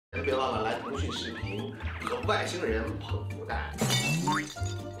别忘了来腾讯视频和外星人捧福袋。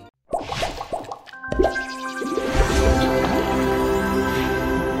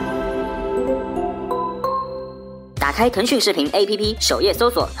打开腾讯视频 APP， 首页搜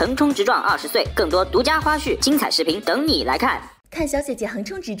索“横冲直撞20岁”，更多独家花絮、精彩视频等你来看。看小姐姐横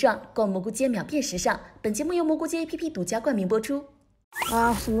冲直撞，逛蘑菇街秒变时尚。本节目由蘑菇街 APP 独家冠名播出。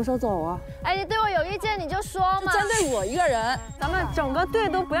啊，什么时候走啊？哎，你对我有意见你就说嘛。针对我一个人，咱们整个队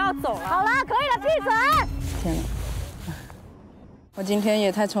都不要走了。好了，可以了，闭嘴！天哪，我今天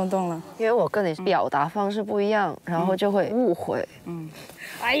也太冲动了，因为我跟你表达方式不一样，然后就会误会。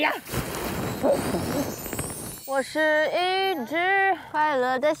哎呀，我是一只快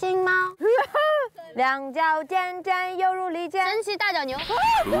乐的新猫，两脚尖尖犹如利剑，神奇大脚牛。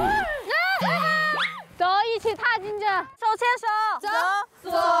走，一起踏进去，手牵手，走，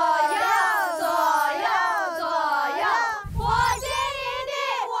左右，左右，左右，火箭营地，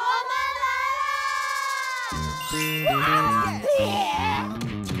我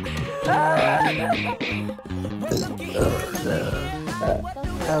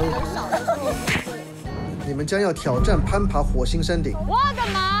你们将要挑战攀爬火星山顶。我的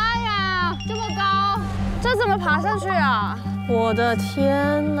妈呀，这么高，这怎么爬上去啊？我的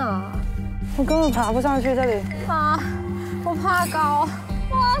天哪！我根本爬不上去这里啊！我怕高，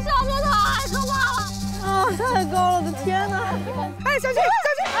我上不太可怕了啊！太高了，我的天哪！哎，小心，小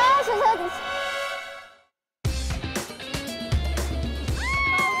心！啊，小心！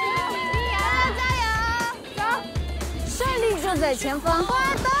加油！走，胜利就在前方！我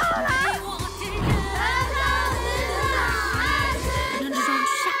到了！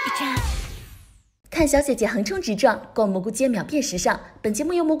看小姐姐横冲直撞，逛蘑菇街秒变时尚。本节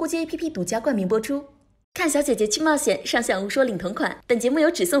目由蘑菇街 APP 独家冠名播出。看小姐姐去冒险，上享无说领同款。本节目由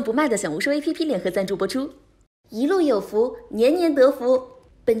只送不卖的享无说 APP 联合赞助播出。一路有福，年年得福。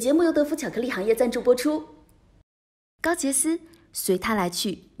本节目由德芙巧克力行业赞助播出。高洁丝，随它来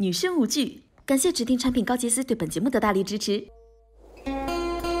去，女生无惧。感谢指定产品高洁丝对本节目的大力支持。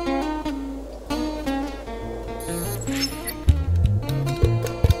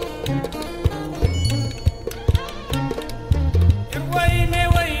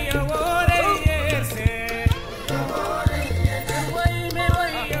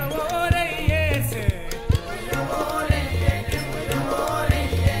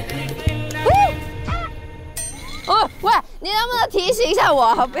喂，你能不能提醒一下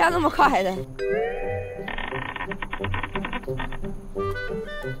我，不要那么快的？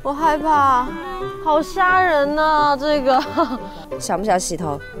我害怕，好吓人呐！这个想不想洗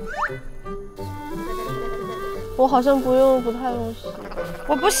头？我好像不太用洗。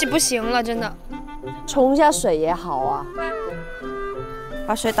我不洗不行了，真的。冲一下水也好啊，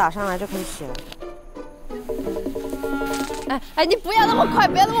把水打上来就可以洗了。哎，你不要那么快，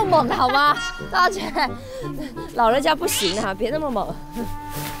不要那么猛，好吗？大姐，老人家不行啊，别那么猛。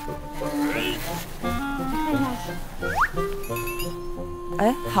看一下。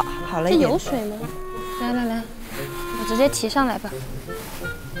哎，好了一点。这有水吗？来，我直接提上来吧。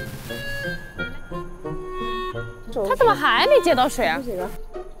他怎么还没接到水啊？不行啊。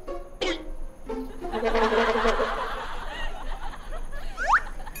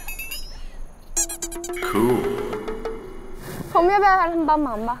我们要不要让他们帮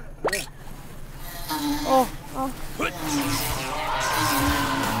忙吧？哦。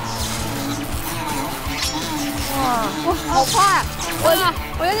哇，好快！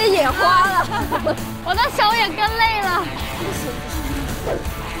我有点眼花了，我的手也更累了。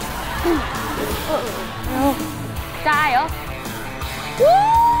加油！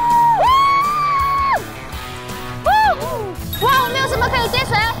哇，我们有什么可以接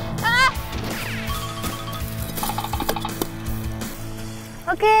水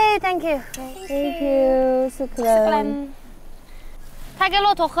？OK，Thank you，Thank you，斯克兰。他给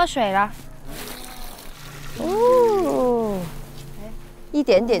骆驼喝水了。哦，一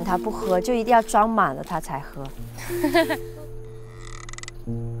点点他不喝，就一定要装满了他才喝。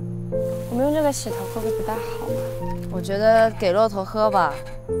我们用这个洗头会不会不大好啊？我觉得给骆驼喝吧。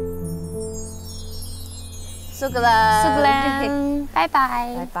苏格兰，拜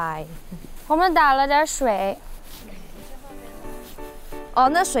拜，拜拜。我们打了点水。哦，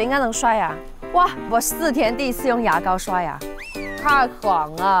那水应该能刷牙。哇，我4天第一次用牙膏刷牙，太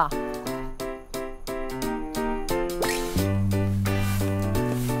爽了。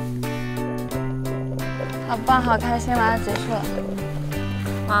好棒，好开心，马上结束了。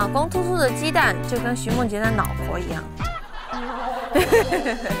啊，光秃秃的鸡蛋就跟徐梦洁的脑壳一样，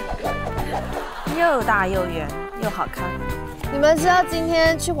又大又圆又好看。你们知道今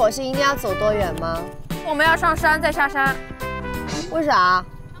天去火星一定要走多远吗？我们要上山再下山。为啥？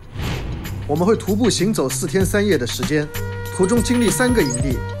我们会徒步行走4天3夜的时间，途中经历3个营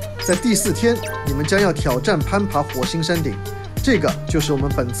地，在第4天，你们将要挑战攀爬火星山顶，这个就是我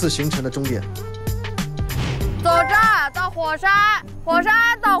们本次行程的终点。走这儿到火山，火山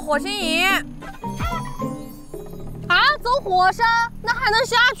到火星营。啊，走火山，那还能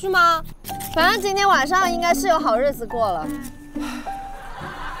下去吗？反正今天晚上应该是有好日子过了。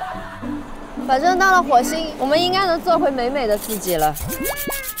反正到了火星，我们应该能做回美美的自己了。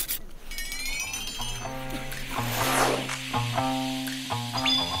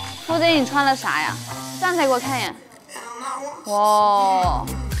傅姐，你穿了啥呀？站起来给我看一眼。哇，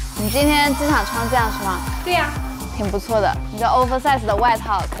你今天经常穿这样是吗？对呀，挺不错的。你这 oversize 的外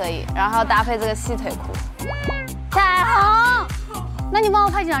套可以，然后搭配这个细腿裤。彩虹，那你帮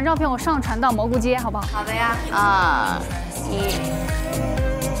我拍几张照片，我上传到蘑菇街，好不好？好的呀。2、1。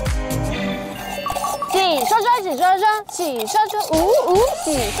洗刷刷，洗刷刷，洗刷刷，洗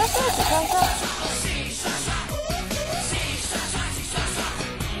刷刷，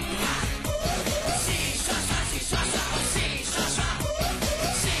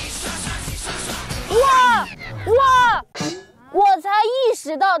洗刷刷。哇！我才意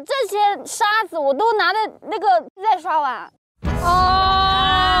识到这些沙子我都拿的那个在刷碗。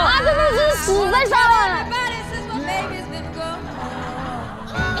哦，这不是屎在刷碗。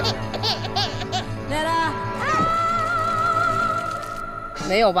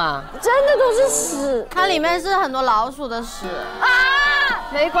没有吧？真的都是屎，它里面是很多老鼠的屎啊！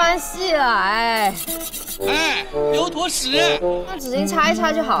没关系了，哎，有坨屎，用纸巾擦一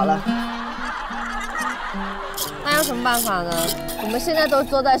擦就好了。那有什么办法呢？我们现在都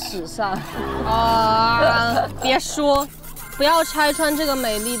坐在屎上。别说，不要拆穿这个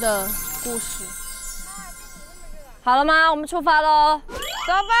美丽的故事。好了吗？我们出发喽！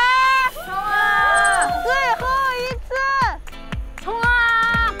走吧，冲啊！最后一次，冲啊！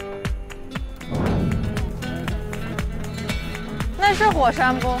那是火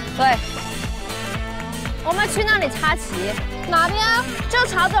山不？对。我们去那里插旗。哪边？就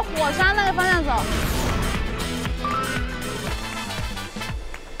朝着火山那个方向走。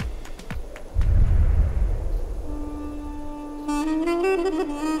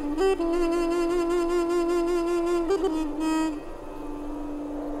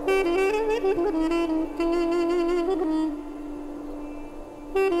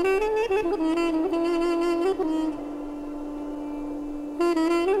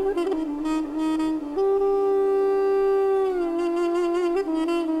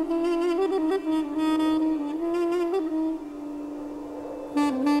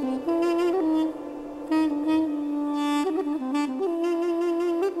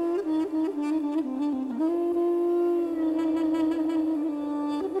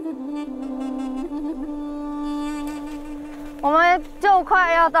我们就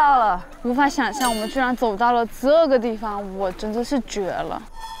快要到了，无法想象我们居然走到了这个地方，我真的是绝了！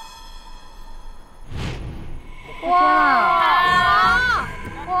哇！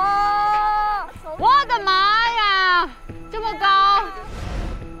我的妈呀，这么高！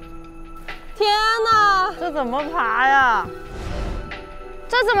天哪，这怎么爬呀？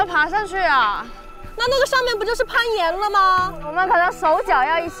这怎么爬上去啊？那个上面不就是攀岩了吗？我们可能手脚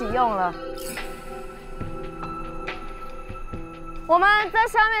要一起用了。我们在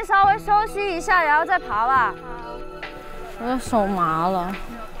下面稍微休息一下，然后再爬吧。我的手麻了。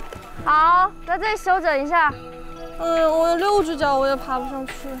好，在这里休整一下。我有6只脚，我也爬不上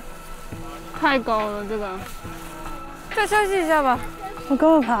去。太高了，这个。再休息一下吧。我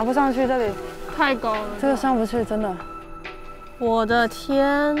根本爬不上去，这里太高了，这个上不去，真的。我的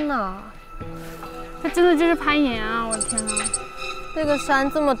天哪！这真的就是攀岩啊！我的天哪！那个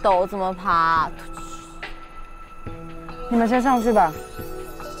山这么陡，怎么爬？你们先上去吧。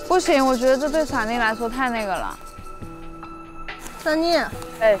不行，我觉得这对Sunnee来说太那个了。Sunnee，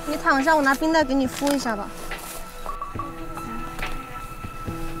你躺下，我拿冰袋给你敷一下吧。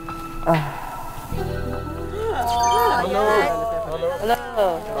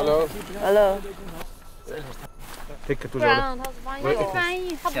Hello。不然让他翻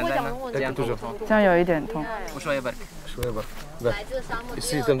译，他不会讲中文。这样有一点痛。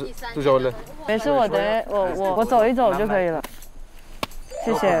没事，我走一走就可以了。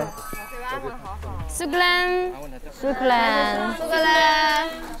谢谢。Shukran。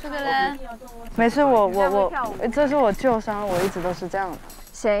没事，这是我旧伤，我一直都是这样的。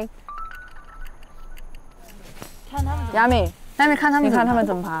谁？看他们。Yamy，看他们，你看他们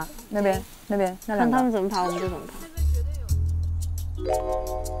怎么爬？那边，那两个。看他们怎么爬，我们就怎么爬。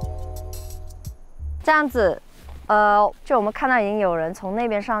这样子，就我们看到已经有人从那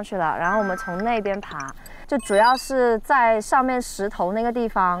边上去了，然后我们从那边爬，就主要是在上面石头那个地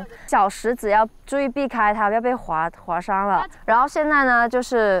方，小石子要注意避开它，不要被划伤了。然后现在呢，就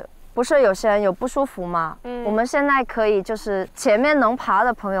是不是有些人有不舒服吗？我们现在可以就是前面能爬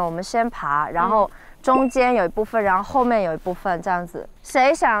的朋友，我们先爬，然后中间有一部分，然后后面有一部分这样子。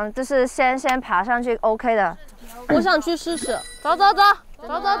谁想就是先爬上去 ？OK 的。我想去试试。走。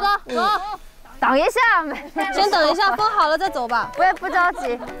等一下，先等一下，分好了再走吧。不着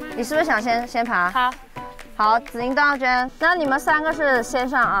急。你是不是想先爬？好，紫英、段娟，那你们3个是先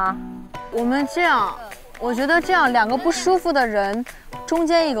上啊。我们这样，我觉得这样2个不舒服的人，中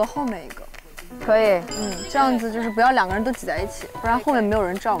间一个，后面一个，可以。这样子就是不要2个人都挤在一起，不然后面没有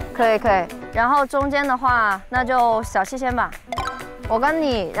人照顾。可以。然后中间的话，那就小七先吧。我跟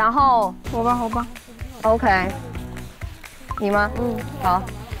你，然后我吧。OK。你吗？好。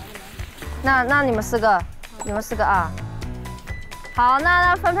那你们4个啊。好，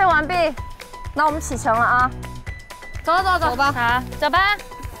那分配完毕，那我们启程了啊。走吧。好，走吧。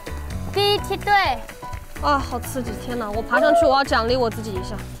第1梯队。啊，好刺激！天哪，我爬上去，我要奖励我自己一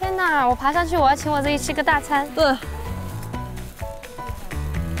下。天哪，我爬上去，我要请我自己吃个大餐。对。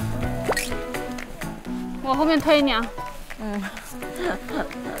我后面推你啊。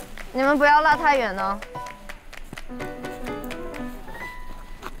你们不要拉太远哦。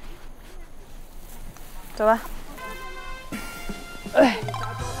走吧。嘿。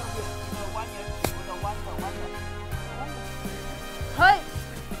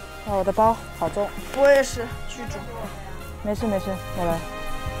我的包好重。我也是，巨重。没事，我来。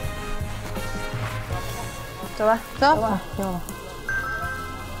走吧。不用了。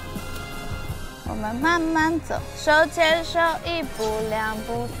我们慢慢走，手牵手，1步2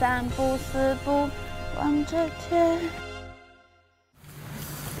步3步4步，望着天。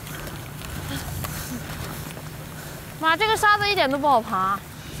妈，这个沙子一点都不好爬。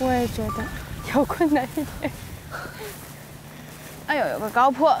我也觉得有困难一点。哎呦，有个高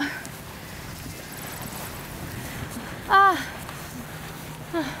坡。啊！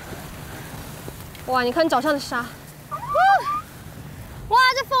哇，你看脚上的沙。哇，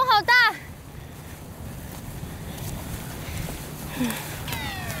这风好大。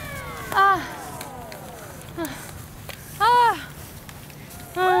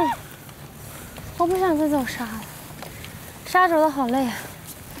我不想再走沙了，沙走的好累啊。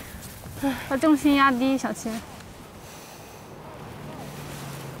把重心压低，小七。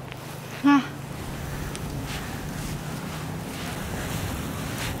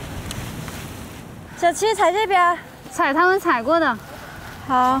小七踩这边，踩他们踩过的。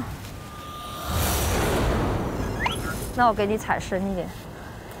好。那我给你踩深一点。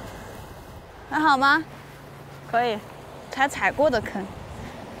还好吗？可以。踩过的坑。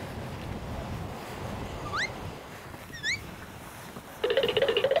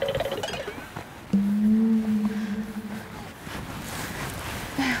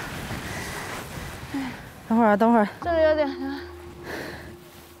等会儿。这里有点。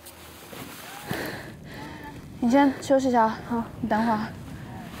你先休息一下，好，你等会儿。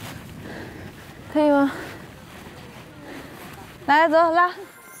可以吗？来，走，拉。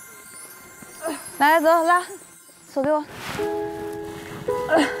来，走，拉。手给我。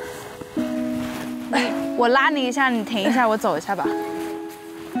我拉你一下，你停一下，我走一下吧。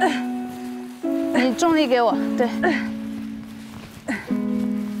你重力给我，对。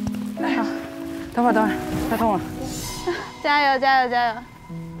好，等会儿，太痛了。加油！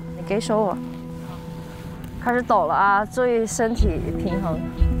你给手我。开始抖了啊，注意身体平衡。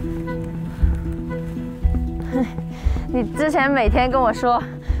你之前每天跟我说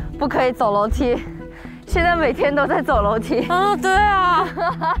不可以走楼梯，现在每天都在走楼梯。啊，对啊，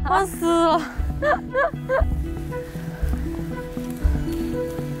烦死了。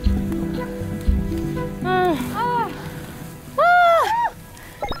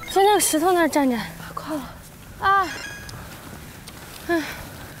先那个石头那儿站着，快了。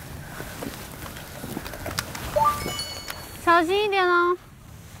小心一点哦。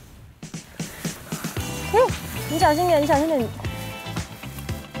你小心点，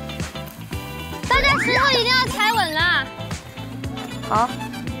大家石头一定要踩稳啦。好。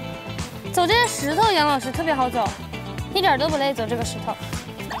走这些石头，杨老师特别好走，一点都不累。走这个石头，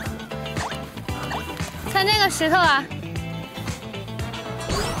踩那个石头啊。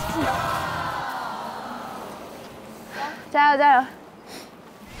加油！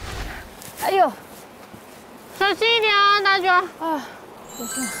哎呦，小心一点啊，大娟。啊，不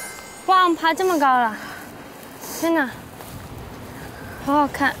是。哇，我们爬这么高了，天哪，好好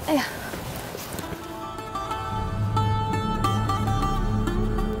看！哎呀。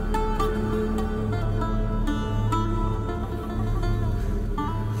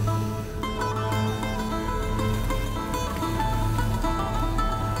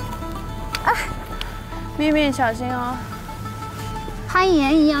咪咪小心哦！攀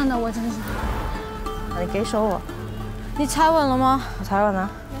岩一样的，我真是。你给手我。你踩稳了吗？我踩稳了。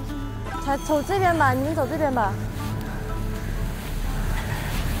走这边吧，你们走这边吧。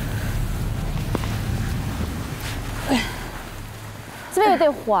这边有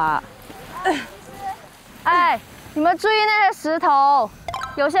点滑。哎，你们注意那些石头，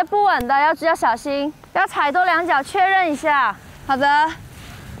有些不稳的，要小心，要踩多2脚确认一下。好的。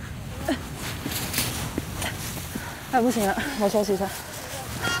哎，不行了，我休息一下。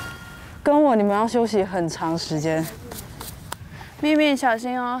跟我，你们要休息很长时间。咪咪小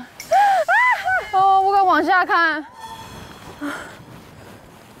心哦！哦，我敢往下看。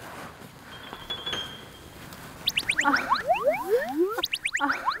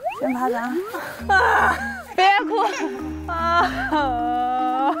先趴着啊！别哭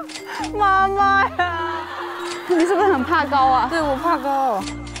啊！妈妈呀！你是不是很怕高啊？对，我怕高。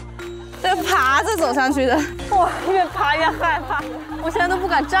对，爬着走上去的。哇，越爬越害怕，我现在都不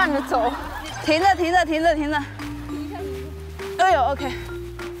敢站着走。停着，停着，停着，停着。哎呦 ，OK。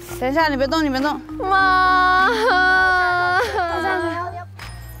等一下，你别动，你别动。妈，爬上去。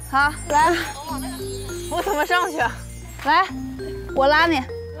好，来。我怎么上去啊？来，我拉你。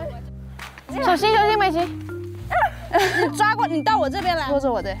小心，小心，美琪。你抓过，你到我这边来。拖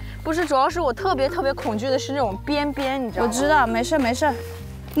着我的。不是，主要是我特别恐惧的是那种边，你知道吗？我知道，没事没事。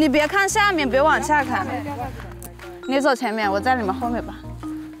你别看下面，别往下看。你走前面，我在你们后面吧。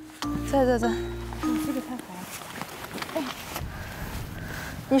在。这个太滑了。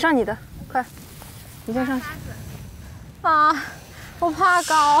你上你的，快，你先上去。啊，我怕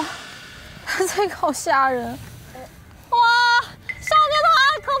高，这个好吓人。哇，上面太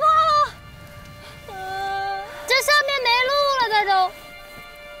可怕了。这上面没路了，这都。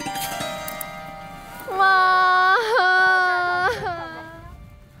妈。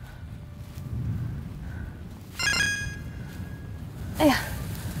哎呀！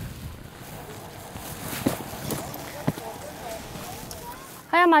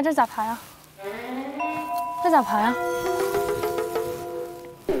哎呀妈，这咋爬呀？这咋爬呀？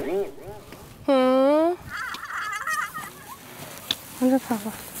从这爬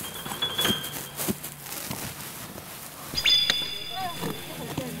吧。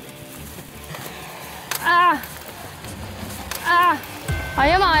哎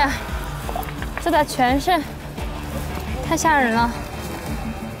呀妈呀！这咋全是？太吓人了！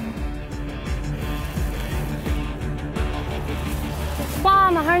哇，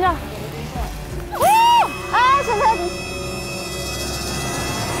马上就！哎，晨晨，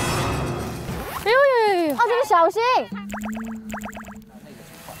哎呦！啊，这个小心！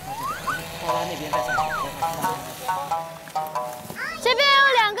这边有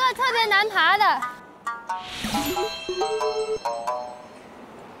2个特别难爬的。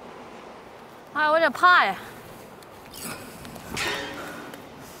哎，我有点怕呀！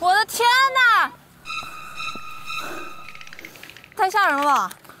我的天哪！太吓人了吧！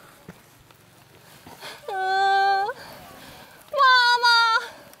妈妈，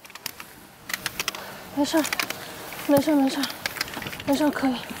没事，可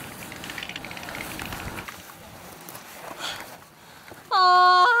以。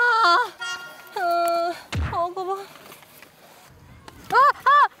啊，好可怕！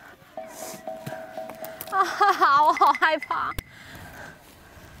我好害怕！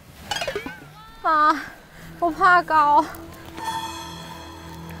啊，我怕高。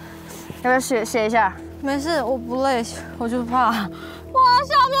要不要学一下？没事，我不累，我就怕。哇，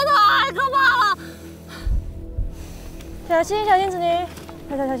下面太可怕了！小心，子宁，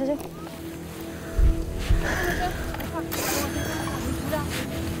小心。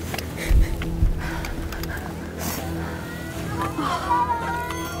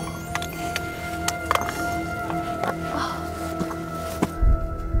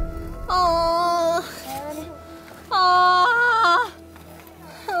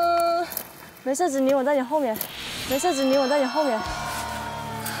没事，子宁，我在你后面。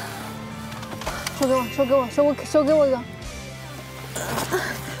收给我一个。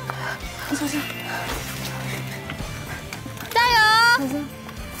小心。加油！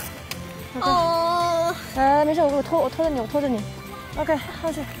哦。哎，没事，我拖着你。OK，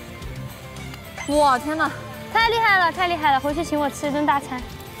 上去。哇，天哪！太厉害了！回去请我吃一顿大餐。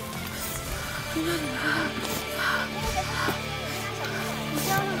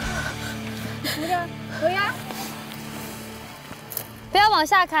不要往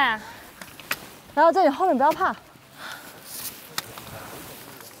下看，然后在你后面，不要怕。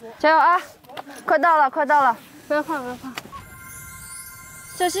加油啊！快到了！不要怕，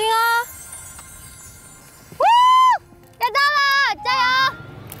小心啊！要到了，加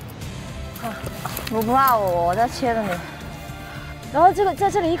油！我不怕我在切着你。然后这个在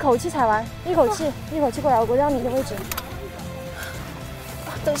这里一口气踩完，一口气过来，我让你的位置。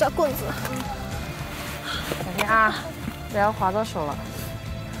等一下棍子。小心啊，不要划到手了。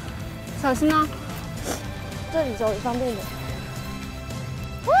小心啊，这里走方便点。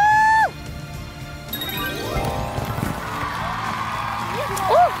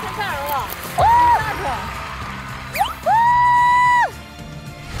太吓人了！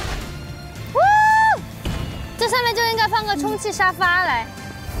这上面就应该放个充气沙发来，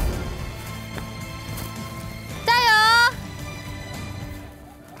加油！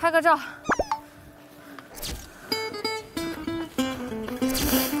拍个照。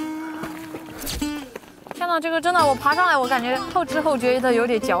看到这个真的，我爬上来，我感觉后知后觉的有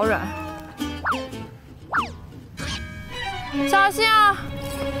点脚软。小心啊！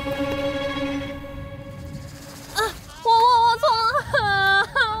我错了。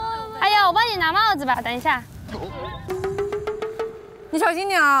哎呀，我帮你拿帽子吧，等一下。你小心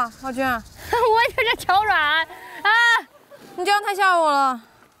点啊，浩娟。我有点脚软啊！你这样太吓我了。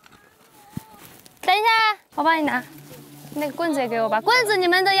等一下，我帮你拿。那个棍子也给我吧，棍子你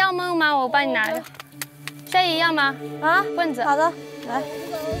们的要用吗？我帮你拿着。这一样吗？啊，棍子。好的，来。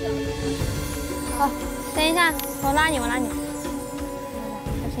好，等一下，我拉你。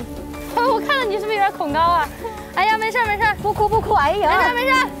小心。我看到你是不是有点恐高啊？哎呀，没事，不哭，哎呀，没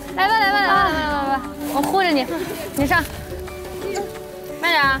事，来吧，我护着你，你上，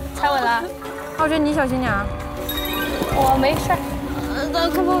慢点啊，踩稳了。浩娟，你小心点啊。我没事。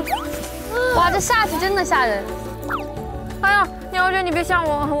哇，这下去真的吓人。哎呀，浩娟，你别吓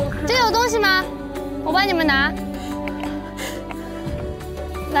我。这有东西吗？我帮你们拿。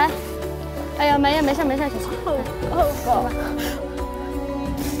来。哎呀，没事，小心。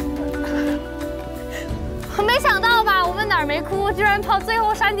我没想到吧，我们哪儿没哭，居然跑最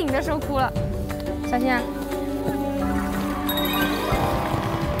后山顶的时候哭了。小心啊！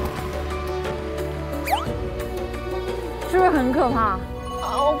是不是很可怕？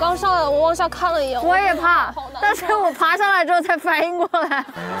我刚上来，我往下看了一眼，我也怕，但是我爬上来之后才反应过来。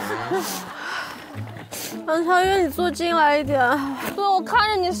超越，你坐进来一点。对，我看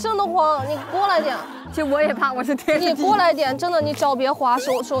着你瘆得慌，你过来点。其实我也怕，我是贴着。你过来点，真的，你脚别滑，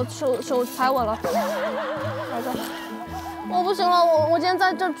手踩稳了。来着，我不行了，我今天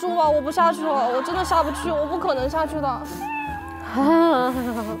在这住吧，我不下去了，我真的下不去，我不可能下去的。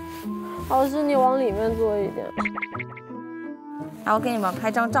老师，你往里面坐一点。然后给你们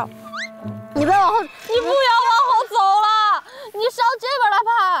拍张照。你别往后，你不要往后走了，你上这边来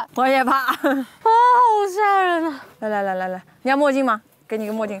拍。我也怕。啊，好吓人啊！来，你要墨镜吗？给你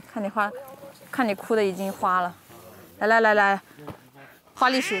个墨镜，看你哭的已经花了。来，花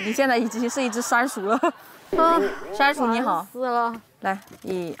栗鼠，你现在已经是一只山鼠了。山鼠你好。死了。来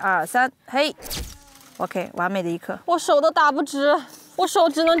，1、2、3，嘿。OK， 完美的一刻。我手都打不直，我手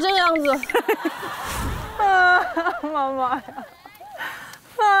只能这样子。妈妈呀！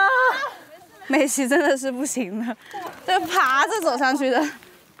美琪真的是不行了，这爬着走上去的。OK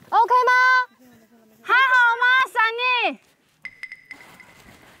吗？还好吗，Sunnee？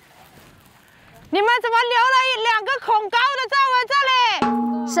你们怎么留了2个恐高的在我这里？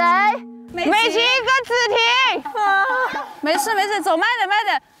谁？美琪跟子婷。没事，走慢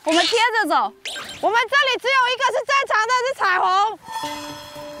点，我们贴着走。我们这里只有一个是正常的，是彩虹。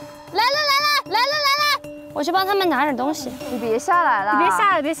来了！我去帮他们拿点东西。你别下来了，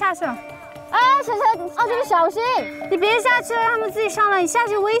别下去了。哎，晨，奥军小心！你别下去了，让他们自己上来，你下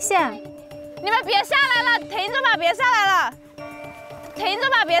去危险。你们别下来了，停着吧，别下来了。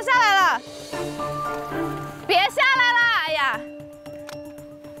别下来了，哎呀，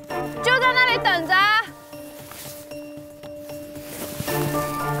就在那里等着。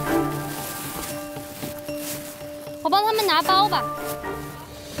我帮他们拿包吧。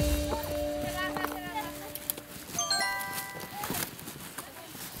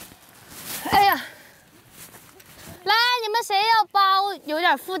哎呀，来，你们谁要包有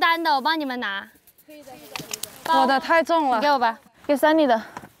点负担的，我帮你们拿。我的太重了，你给我吧，给Sunnee的。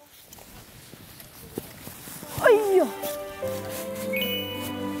哎呦，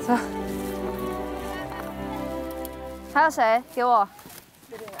走。还有谁？给我。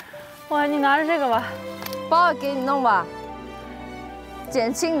哇，你拿着这个吧，包给你弄吧，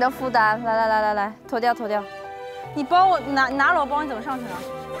减轻你的负担。来，脱掉。你帮我拿了我包，你怎么上去呢？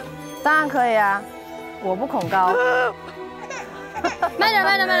当然可以啊，我不恐高。慢点。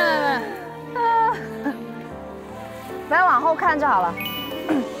不要往后看就好了。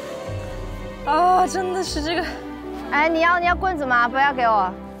啊，真的是这个。哎，你要棍子吗？不要给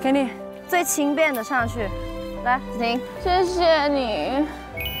我，给你。最轻便的上去。来，子婷，谢谢你。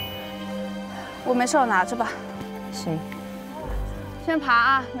我没事，我拿着吧。行。先爬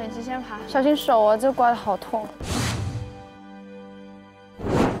啊，美琪先爬，小心手啊，这刮的好痛。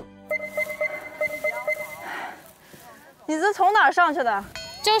你这从哪儿上去的？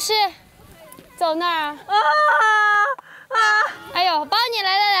就是走那儿啊。哎呦，抱你，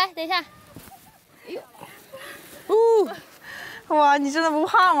来，等一下。哇，你真的不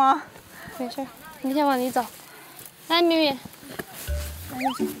怕吗？没事，你先往里走。来，咪咪，来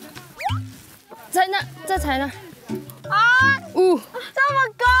你走。在那，再踩那。这么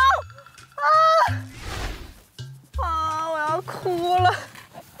高！我要哭了！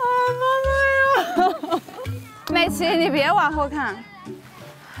妈妈呀！美琪，你别往后看。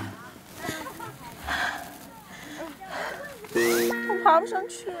我爬不上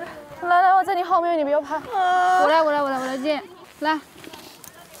去。来，我在你后面，你不要怕。我来接，来。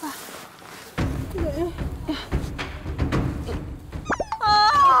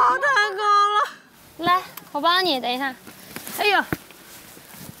太高了！来，我帮你，等一下。哎呦，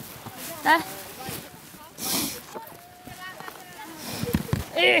来。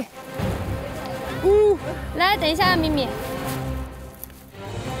来，等一下，咪咪。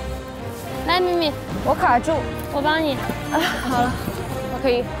来，咪咪，我卡住，我帮你。好了，我可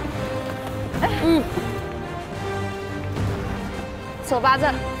以。手扒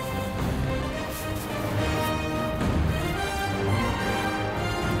着。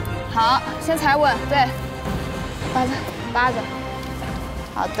好，先踩稳，对，扒着，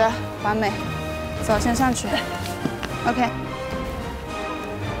好的，完美，走，先上去 ，OK。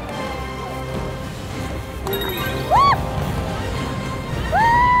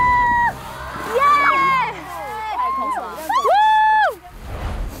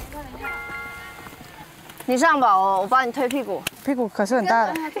你上吧，我帮你推屁股。屁股可是很大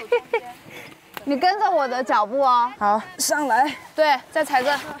的。你跟着我的脚步哦。好，上来。对，再踩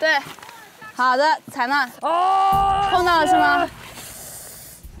着，对。好的，踩那。哦。碰到了是吗？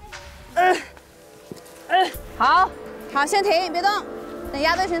好，先停，别动，等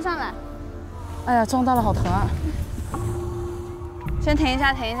鸭队先上来。哎呀，撞到了，好疼啊！先停一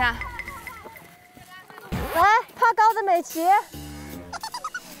下。来，怕高的美琪。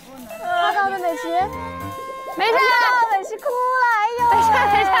怕高的美琪。没事，美琪哭了，哎呦！等一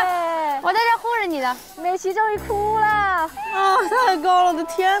下，我在这护着你的。美琪终于哭了。太高了，我的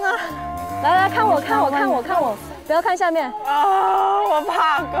天哪！来，看我，不要看下面。我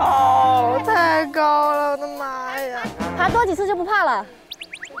怕高，太高了，我的妈呀！爬多几次就不怕了。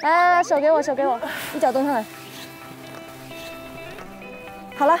来，手给我，一脚蹬上来。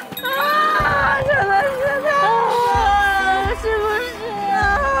好了。真的是太好了，是不是啊？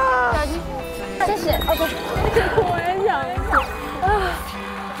谢谢。OK。我也想。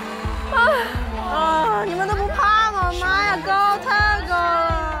你们都不怕吗？妈呀，太高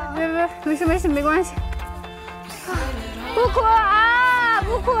了！别，没事，没关系。不哭啊，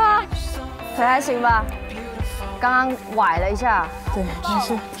不哭。腿还行吧？刚刚崴了一下。对，没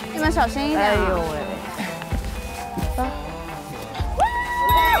事。你们小心一点。哎呦喂！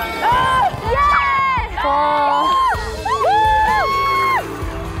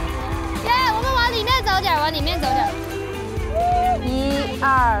耶！我们往里面走点。1、2、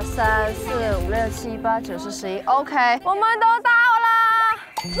3、4、5、6、7、8、9、10、11 ，OK， 我们都到了。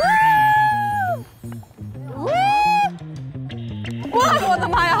哇，我的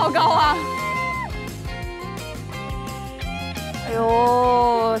妈呀，好高啊！哎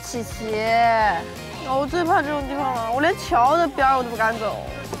呦，琪琪，我最怕这种地方了，我连桥的边我都不敢走。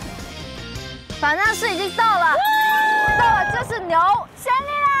反正是已经到了，就是牛胜利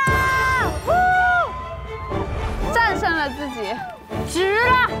啦！战胜了自己，值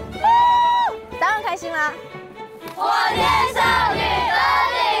了，当然开心啦！火箭少女登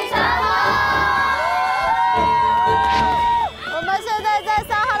顶成功！我们现在在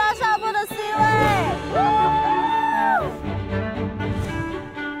撒哈拉沙漠的 C 位。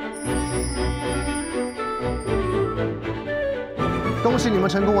恭喜你们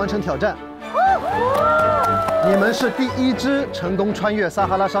成功完成挑战！你们是第1支成功穿越撒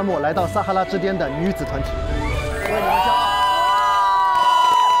哈拉沙漠来到撒哈拉之巅的女子团体，为你们骄傲！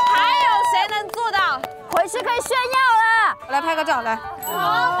还有谁能做到？回去可以炫耀了。我来拍个照，来。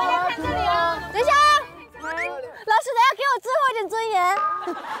好，大家看这里哦。等一下，老师，等一下给我最后一点尊严。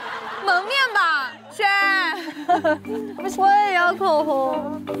蒙面吧，轩。我也要口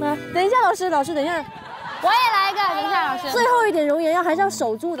红。来，等一下，老师，等一下。我也来一个，等一下，老师。最后一点容颜还是要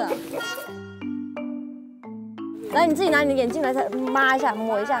守住的。来，你自己拿你的眼镜来抹一下，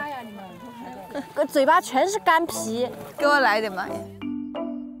抹一下。嘴巴全是干皮。给我来一点吧。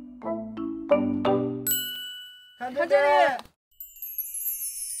看这里。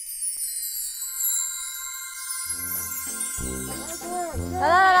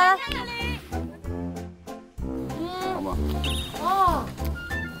来，好吗？哦，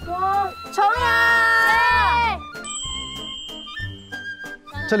冲呀！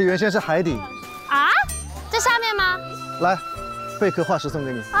这里原先是海底。啊？在下面吗？来，贝壳化石送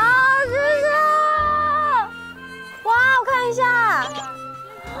给你。啊，谢谢！哇，我看一下，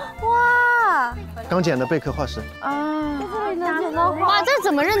哇，刚捡的贝壳化石。啊，在这里能捡到花。哇，这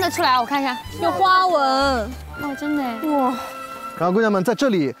怎么认得出来？我看一下，有花纹。哇，真的。哇。然后姑娘们，在这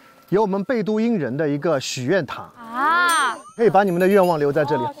里有我们贝都因人的一个许愿塔啊，可以把你们的愿望留在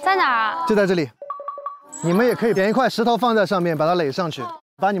这里。在哪儿？就在这里。你们也可以点一块石头放在上面，把它垒上去，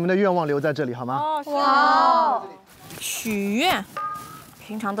把你们的愿望留在这里，好吗？哇！许愿，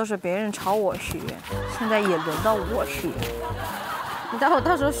平常都是别人朝我许愿，现在也轮到我许愿。你待会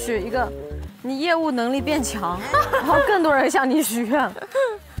到时候许一个，你业务能力变强，然后更多人向你许愿。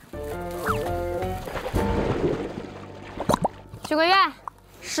许个愿，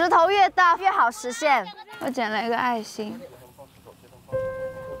石头越大越好实现。我捡了一个爱心。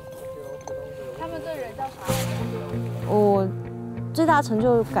他们对人叫啥？我最大成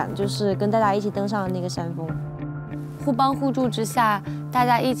就感就是跟大家一起登上了那个山峰，互帮互助之下，大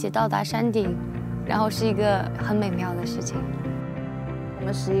家一起到达山顶，然后是一个很美妙的事情。我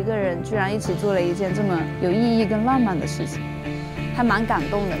们11个人居然一起做了一件这么有意义跟浪漫的事情，还蛮感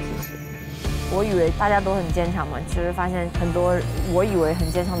动的。其实，我以为大家都很坚强嘛，其实发现很多我以为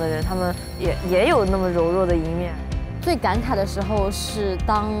很坚强的人，他们也有那么柔弱的一面。最感慨的时候是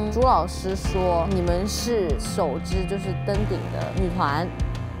当朱老师说你们是首支就是登顶的女团，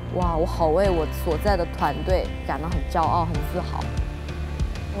哇，我好为我所在的团队感到很骄傲、很自豪。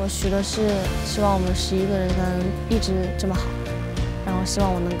我许的是希望我们11个人能一直这么好，然后希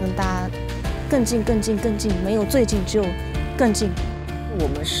望我能跟大家更近、更近、更近，没有最近，只有更近。我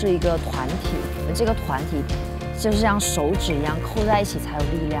们是一个团体，这个团体就是像手指一样扣在一起才有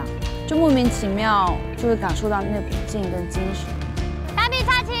力量。就莫名其妙就会感受到那股劲跟精神。大臂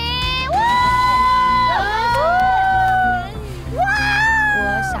插旗，我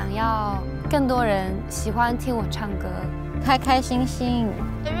想要更多人喜欢听我唱歌，开开心心，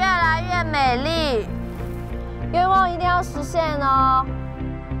越来越美丽，愿望一定要实现哦。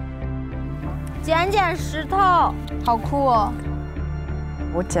捡捡石头，好酷哦！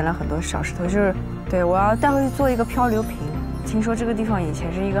我捡了很多小石头，就是对我要带回去做一个漂流瓶。听说这个地方以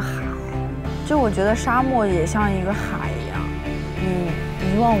前是一个海，就我觉得沙漠也像一个海一样，你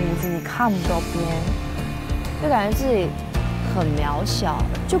一望无际，你看不到边，就感觉自己很渺小，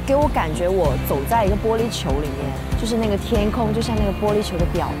就给我感觉我走在一个玻璃球里面，就是那个天空就像那个玻璃球的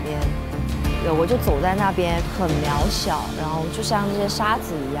表面，对，我就走在那边很渺小，然后就像这些沙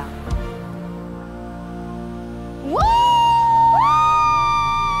子一样。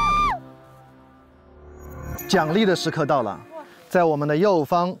奖励的时刻到了，在我们的右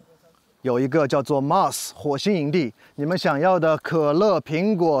方有一个叫做 Mars 火星营地，你们想要的可乐、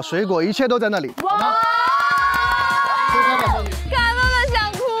苹果、水果，一切都在那里。好吗？感动的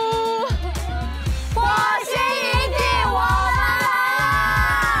想哭。火星营地，我们来啦！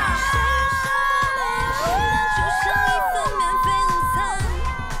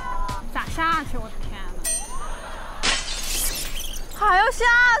咋下去？我的天哪！还要下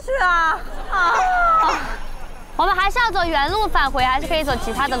去啊！我们还是要走原路返回，还是可以走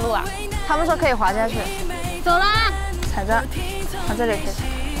其他的路啊？他们说可以滑下去，走啦！踩着，往这里可以。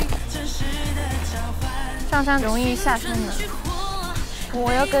上山容易下山的。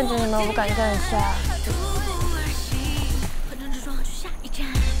我要跟着你们，我不敢跟着下。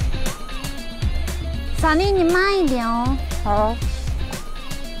Sunnee，你慢一点哦。好。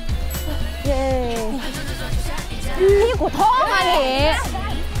耶！屁股痛啊你！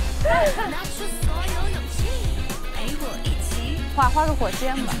画个火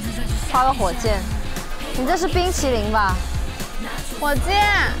箭吧，画个火箭。你这是冰淇淋吧？火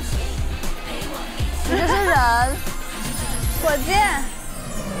箭。你这是人。火箭。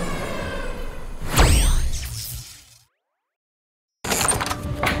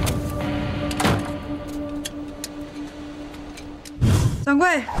掌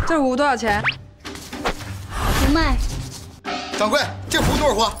柜，这壶多少钱？不卖。掌柜，这壶多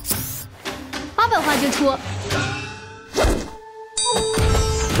少花？800花就出。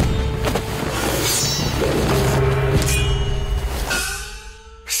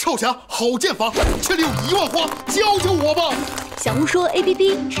少侠好剑法，这里有1万花，教教我吧。小屋说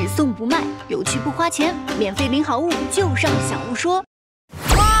APP 只送不卖，有趣不花钱，免费领好物就上小屋说。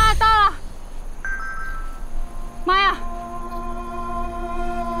哇，到了！妈呀！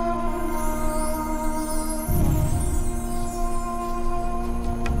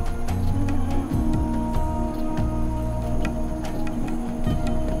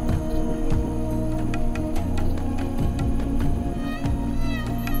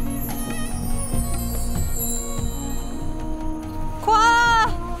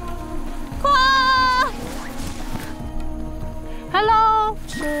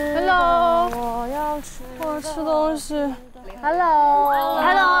我要吃东西。Hello，Thank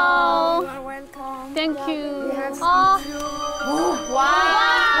you。哦，哇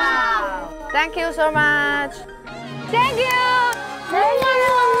 ，Thank you so much。Thank you。是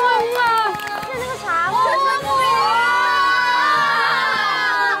那个茶吗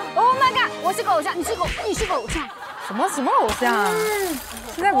？Oh my god！ 我是个偶像，你是个偶像。什么偶像啊？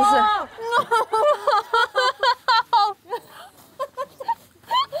现在不是。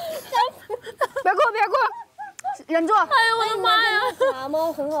别哭，忍住！哎呦我的妈呀！茶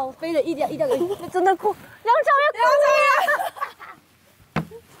猫很好，飞的一点真的哭，梁朝伟。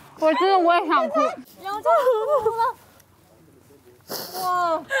我真的我也想哭。梁朝伟哭了。哇！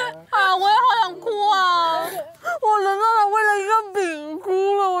啊，我也好想哭啊！我人到了为了一个饼哭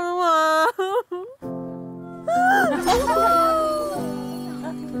了，我的妈！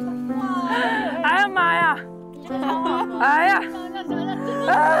哎呀妈呀！哎呀！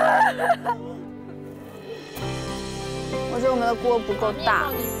我觉得我们的锅不够大，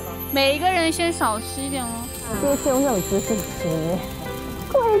每一个人先少吃一点哦。第一次用这种姿势吃，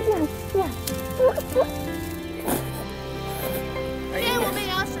快点下。我们也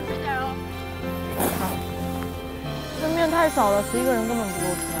要省着点哦。这面太少了，11个人根本不够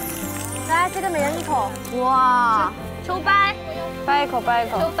吃。来，这个每人一口。哇！求掰掰一口。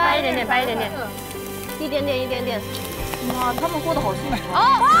掰一点点。一点点。哇，他们过得好幸福。哦！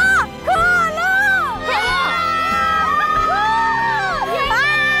哇！可乐！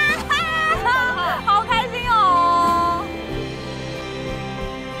好开心哦！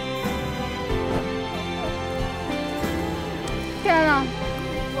天哪！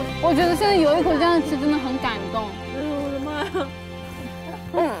我觉得现在有一口这样吃真的很感动。我的妈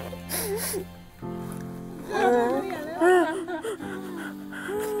呀！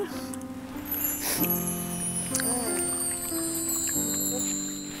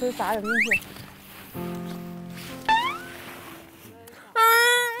这是啥人进去？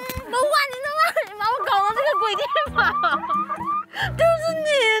你把我搞到这个鬼地方！就是你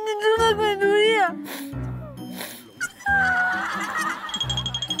出的鬼主意！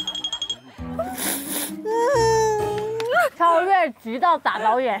超越直到打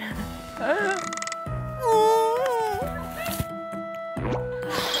导演。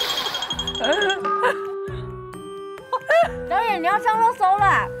导演，你要上热搜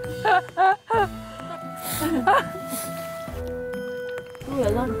了。入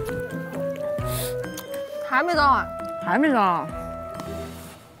园了？还没到啊？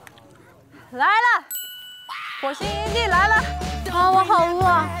来了，火星营地来了！啊，我好饿，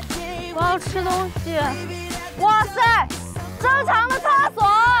我要吃东西。哇塞，正常的厕所，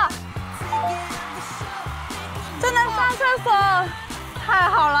真能上厕所，太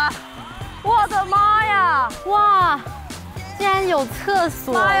好了！我的妈呀！哇，竟然有厕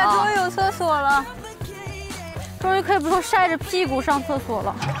所了！妈呀，终于有厕所了！终于可以不用晒着屁股上厕所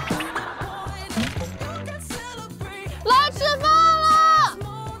了。来吃饭了，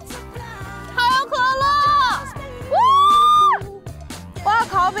还有可乐！哇，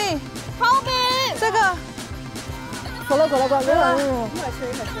烤饼，这个可乐，可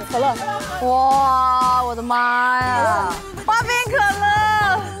乐。哇，我的妈呀！花冰可乐，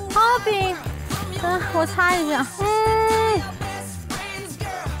花饼，我擦一下。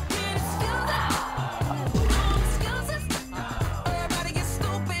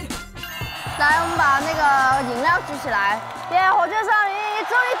来，我们把那个饮料举起来。耶，火箭少女101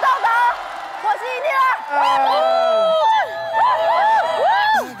终于到达火星营地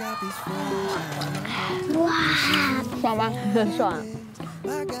了！哇，爽吗？很爽。我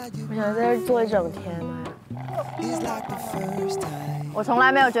想在这儿坐一整天，妈呀！我从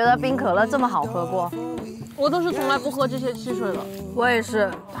来没有觉得冰可乐这么好喝过。我都是从来不喝这些汽水的。我也是，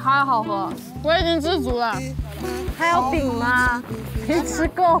太好喝，我已经知足了。还有饼吗？没吃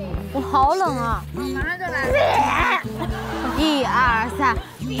够，我好冷啊！马上就来。1、2、3，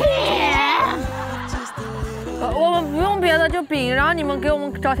我们不用别的，就饼，然后你们给我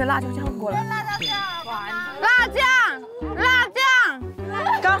们找些辣椒酱过来。辣酱，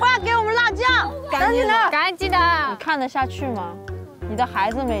赶快给我们辣酱！赶紧的！你看得下去吗？你的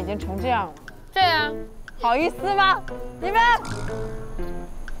孩子们已经成这样了。对啊，好意思吗？你们，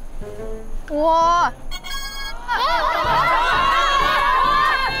我。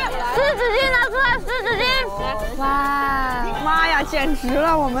湿纸巾拿出来，湿纸巾！哇，妈呀，简直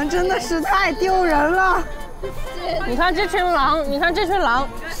了！我们真的是太丢人了。你看这群狼，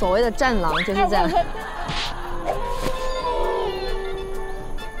所谓的战狼就是这样。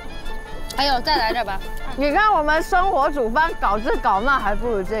还有，再来点吧。你看我们生火煮饭搞这搞那，还不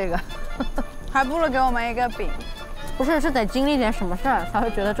如这个，还不如给我们一个饼。不是，是得经历点什么事儿才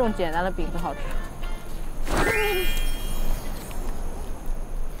会觉得这种简单的饼很好吃。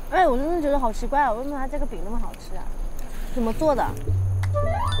哎，我真的觉得好奇怪啊，为什么它这个饼那么好吃啊？怎么做的？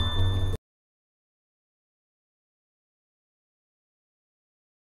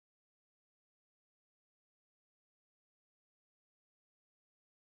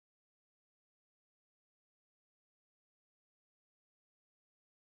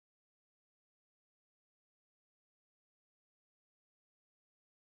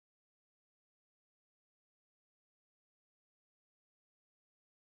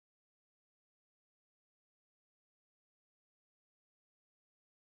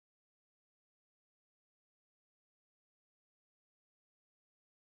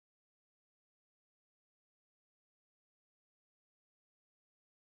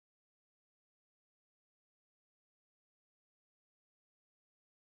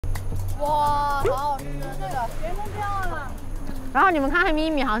哇，好好吃这个，别梦漂亮了。然后你们看看咪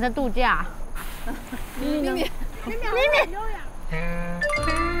咪好像在度假。咪咪，咪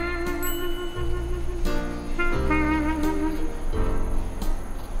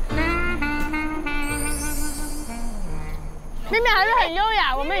咪还是很优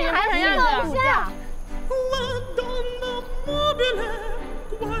雅，我们已经拍成样子了。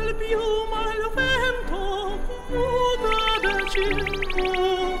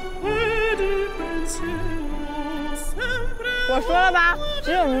我说了吧，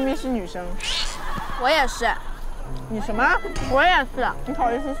只有咪咪是女生。我也是。你什么？我也是。你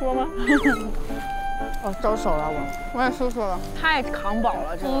好意思说吗？我收手了，我也收手了，太扛饱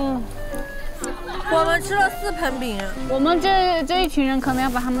了这个。我们吃了4盆饼，我们这一群人可能要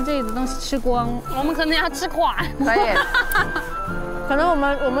把他们这里的东西吃光，我们可能要吃垮。可以。可能我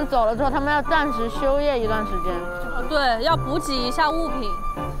们走了之后，他们要暂时休业一段时间。对，要补给一下物品。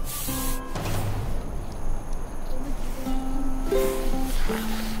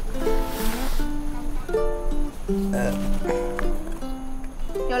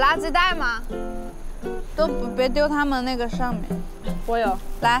有垃圾袋吗？都别丢他们那个上面。我有，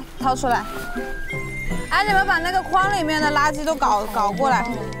来掏出来。哎，你们把那个筐里面的垃圾都搞过来。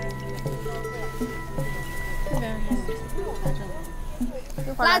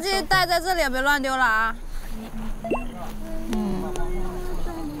垃圾袋在这里，别乱丢了啊。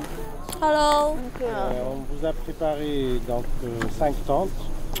Hello。On vous a préparé donc 5 tentes。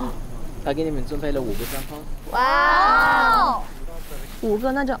他给你们准备了5个帐篷。哇，5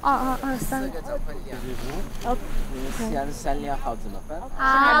个那就2223。3两好怎么办？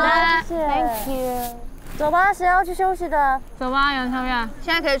好的，谢谢。Thank you。走吧，谁要去休息的？走吧，杨超越。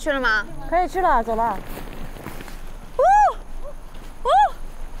现在可以去了吗？可以去了，走吧。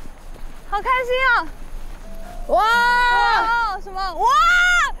好开心啊！哇！什么？哇！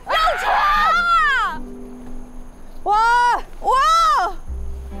有床啊！哇！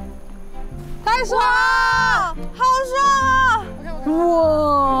太爽了！好爽啊！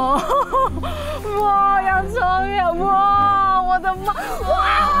哇，杨超越，哇，我的妈！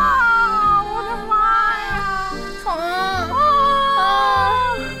哇，我的妈呀！床啊！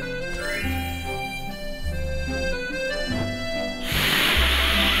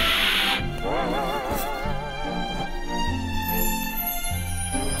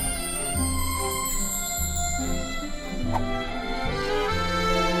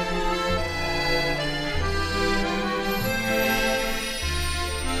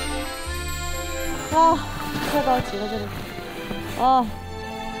哇，太高级了这里。啊，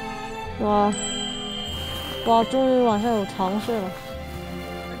哇，终于晚上有床睡了。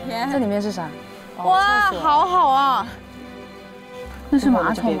天，这里面是啥？哇，好好啊！那是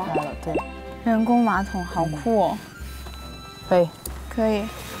马桶吗？对，人工马桶，好酷哦。可以。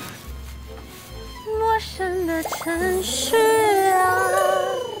陌生的城市啊，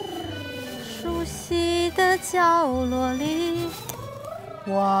熟悉的角落里。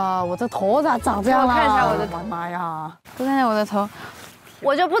哇，我的头咋长这样了？看一下我的头，妈呀！都看一下我的头，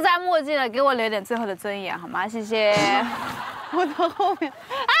我就不摘墨镜了，给我留点最后的尊严好吗？谢谢。我的后面，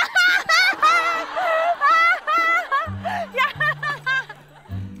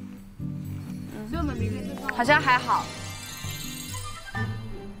好像还好。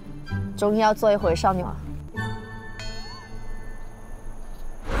终于要做一回少女了。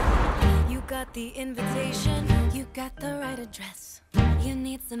You got the invitation, you got the right address. You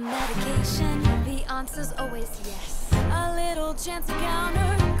need some medication, the answer's always yes. A little chance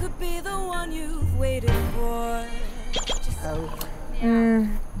encounter could be the one you've waited for.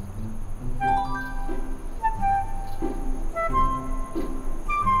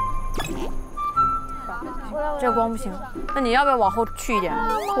 这个光不行，那你要不要往后去一点？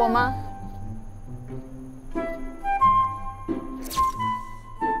我吗？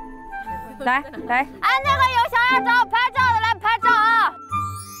来，那个有想要找拍照的来拍照啊！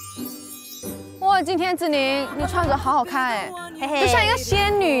哇，今天子宁你穿着好好看哎，嘿嘿，就像一个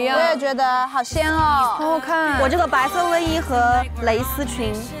仙女一样。我也觉得好仙哦，好好看。我这个白色卫衣和蕾丝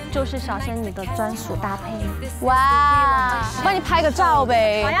裙就是小仙女的专属搭配。哇，帮你拍个照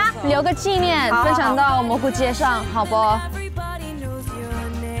呗，好呀，留个纪念，分享到蘑菇街上，好不？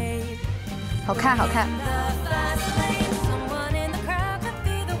好看，好看。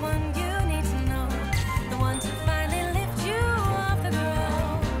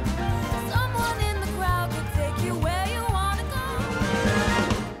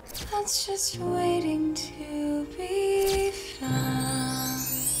Just waiting to be found.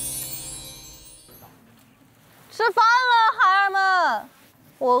 吃饭了，孩儿们，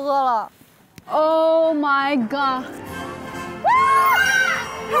我饿了。Oh my god！ 哇，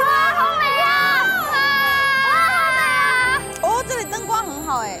好美呀！哇，好美啊！哦，这里灯光很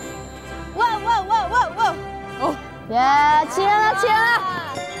好哎。哇！哦，耶，起来了！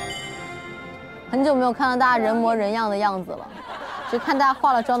很久没有看到大家人模人样的样子了，就看大家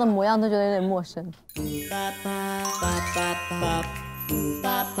化了妆的模样都觉得有点陌生。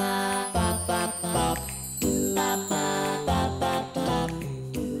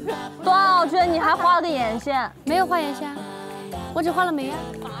哇，我觉得你还画了个眼线，没有画眼线，我只画了眉呀。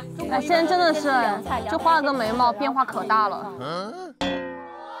哎，现在真的是，就画了个眉毛，变化可大了。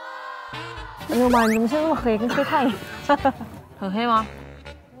哎呦妈，你怎么现在那么黑，跟黑炭一样？很黑吗？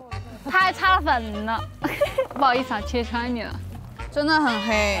他还擦了粉呢，不好意思啊，揭穿你了。真的很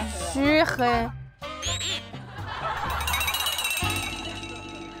黑，虚黑。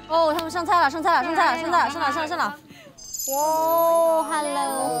哦，他们上菜了！哦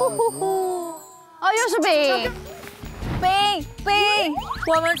 ，Hello， 呼呼呼，哦，又是饼，饼，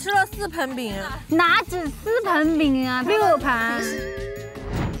我们吃了4盆饼，哪止4盆饼啊，6盘。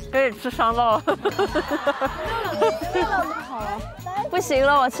有点吃伤到了。不行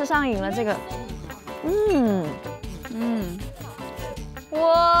了，我吃上瘾了这个。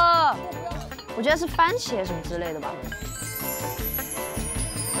哇，我觉得是番茄什么之类的吧。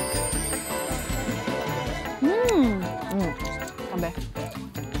干杯。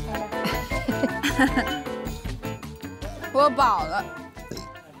我饱了。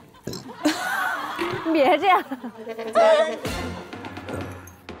你别这样。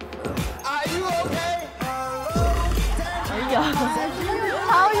哎呦，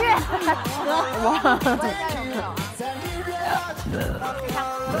超越！哇！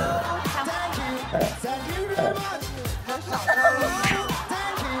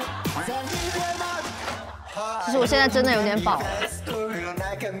其实我现在真的有点饱了。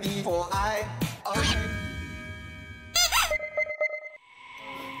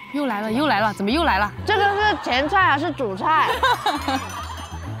又来了，怎么又来了？这个是前菜还是主菜？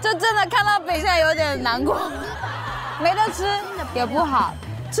这真的看到饼现在有点难过，没得吃也不好，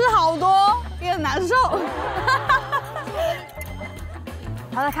吃好多也难受。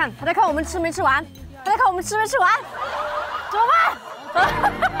他在看我们吃没吃完，怎么办？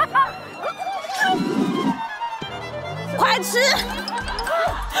快吃！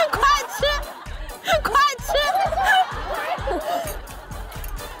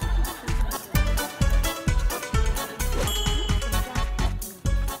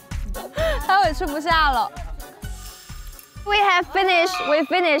他也吃不下了。We have finished.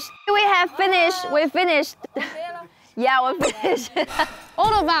 Yeah, we finished.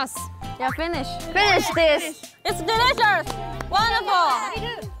 All of us. Yeah, finish this. It's delicious. Wonderful.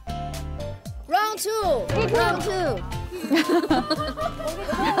 Round two.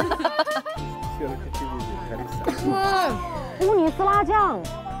 乌尼斯辣酱，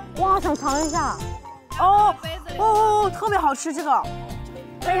哇，想尝一下。特别好吃这个，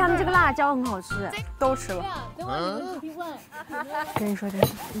而且他们这个辣椒很好吃，都吃了。跟你说点。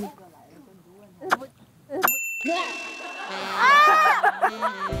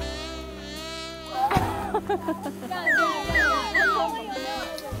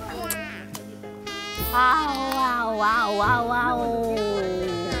哇哦！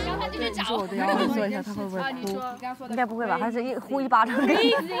让他继续找。我的腰做一下，他会不会哭？应该不会吧？他是一呼一巴掌。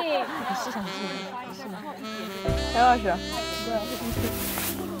Easy。你试吗？陈老师。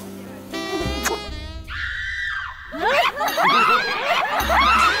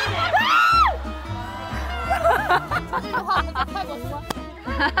这句话我们在泰国说。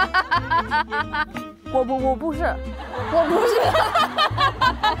我不是。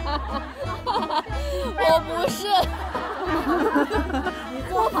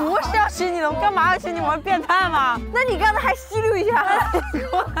我不是要亲你的，我干嘛要亲你？我是变态吗？那你刚才还吸溜一下，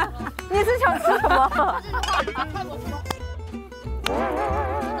你是想吃什么？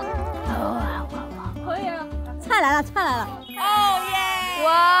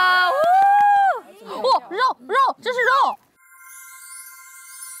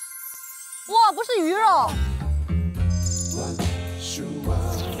哇，不是鱼肉。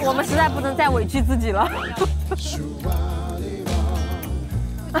我们实在不能再委屈自己了。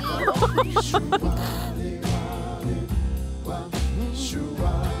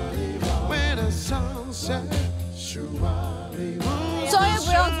终于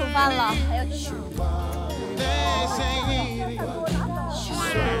不用煮饭了。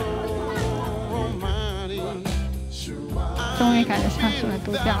终于赶得上什么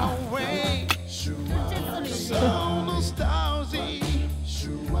度假了。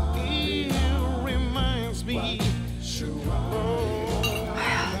哎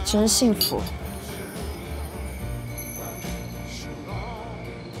呀，真幸福！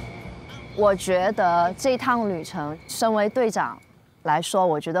我觉得这趟旅程，身为队长来说，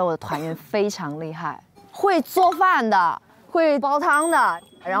我觉得我的团员非常厉害，会做饭的，会煲汤的，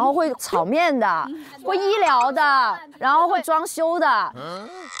然后会炒面的，会医疗的，然后会装修的。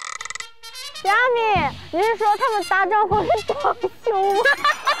Yamy，你是说他们搭帐篷是装修吗？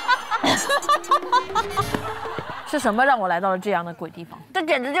是什么让我来到了这样的鬼地方？这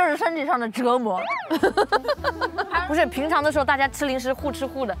简直就是身体上的折磨。不是平常的时候，大家吃零食互吃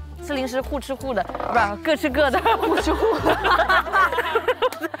互的，吃零食互吃互的，不是各吃各的，互吃互的，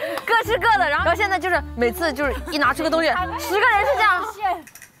各吃各的。然后现在就是每次就是一拿出个东西，10个人是这样。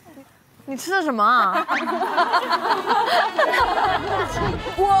你吃的什么啊？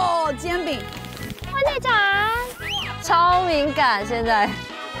哇，煎饼！队长，超敏感现在。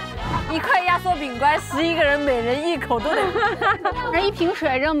1块压缩饼干，11个人每人1口都得。而1瓶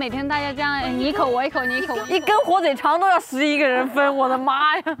水就每天大家这样，你一口我一口，你一口。1根火腿肠都要11个人分，我的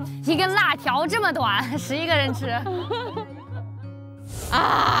妈呀！1根辣条这么短，11个人吃。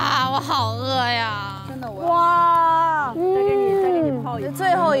啊，我好饿呀！真的我。哇！再给你泡一个。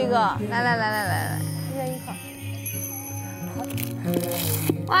最后一个，来，一人1块。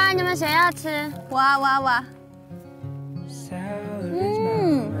哇，你们谁要吃？哇！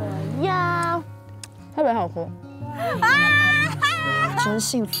呀，特别好喝，真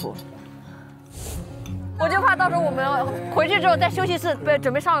幸福。我就怕到时候我们回去之后，在休息室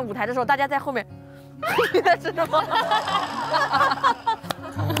准备上舞台的时候，大家在后面，你在吃什么？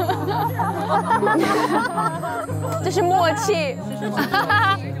这是默契。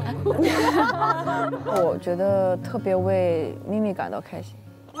我觉得特别为咪咪感到开心，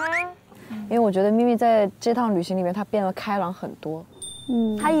因为我觉得咪咪在这趟旅行里面，她变得开朗很多。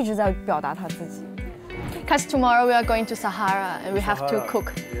她一直在表达她自己。Because tomorrow we are going to Sahara and we have to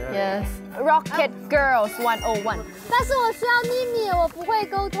cook. Yes. Rocket Girls 101. 但是我需要秘密，我不会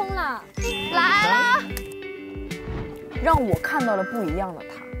沟通了。来啦！让我看到了不一样的她。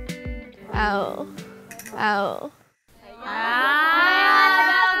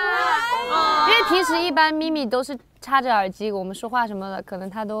因为平时一般咪咪都是插着耳机，我们说话什么的，可能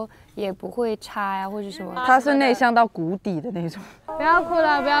她都也不会插呀，或者什么。她是内向到谷底的那种。不要哭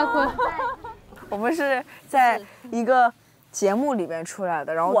了，不要哭。我们是在一个节目里面出来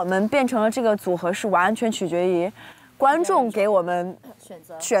的，然后我们变成了这个组合是完全取决于观众给我们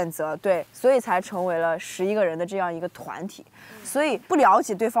选择，对，所以才成为了11个人的这样一个团体。所以不了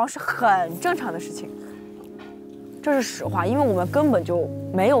解对方是很正常的事情，这是实话，因为我们根本就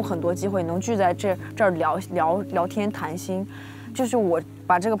没有很多机会能聚在这儿聊天谈心。就是我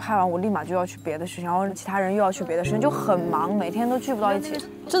把这个拍完，我立马就要去别的事情，然后其他人又要去别的事情，就很忙，每天都聚不到一起，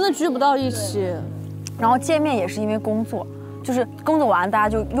真的聚不到一起。然后见面也是因为工作，就是工作完大家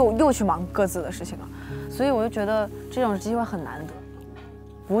就又去忙各自的事情了，所以我就觉得这种机会很难得，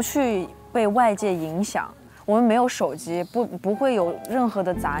不去被外界影响。我们没有手机，不会有任何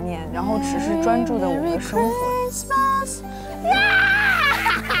的杂念，然后只是专注的我们的生活。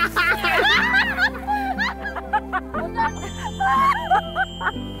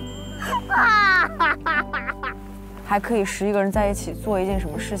还可以11个人在一起做一件什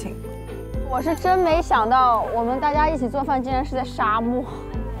么事情？我是真没想到，我们大家一起做饭竟然是在沙漠。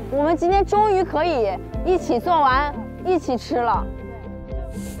我们今天终于可以一起做完，一起吃了。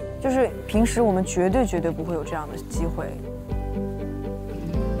就是平时我们绝对不会有这样的机会。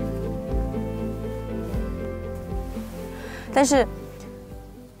但是，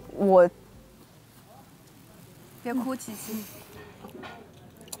我别哭，琪琪。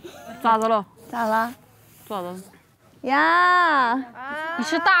咋的了？咋了？咋的了？呀！你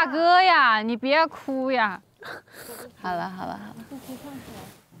是大哥呀，你别哭呀。好了。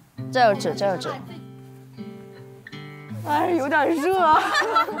这有纸。哎，有点热。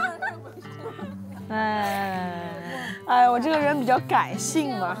哎，我这个人比较感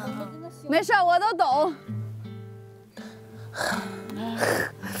性嘛。没事，我都懂。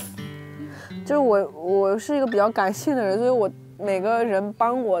就是我是一个比较感性的人，所以每个人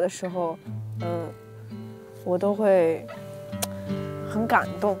帮我的时候，我都会很感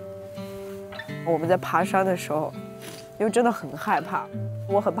动。我们在爬山的时候，因为真的很害怕，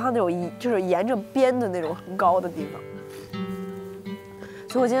我很怕那种就是沿着边的那种很高的地方，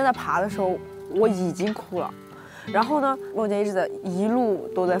所以我今天在爬的时候，我已经哭了。然后呢，梦洁一路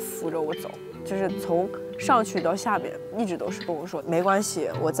都在扶着我走，就是从上去到下边，一直都是跟我说没关系，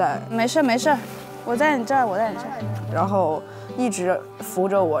我在，没事没事，我在你这儿，我在你这儿。然后一直扶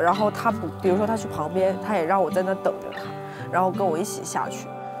着我，然后他比如说他去旁边，他也让我在那等着他，然后跟我一起下去。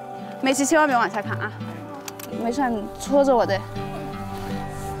梅琪千万别往下看啊！没事，你戳着我的。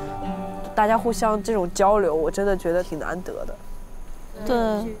大家互相这种交流，我真的觉得挺难得的。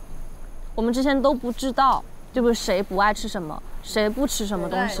对，我们之前都不知道，就是谁不爱吃什么，谁不吃什么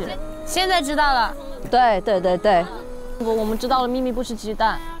东西。现在知道了。对。我们知道了，秘密不吃鸡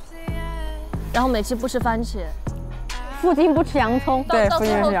蛋，然后美琪不吃番茄，附近不吃洋葱。对，附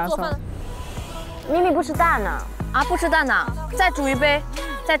近是洋葱。秘密不吃蛋呢。啊，不吃蛋呢？再煮一杯，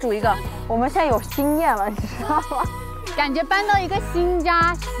再煮一个。我们现在有经验了，你知道吗？感觉搬到一个新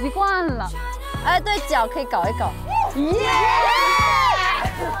家，习惯了。哎，对，脚可以搞一搞。耶！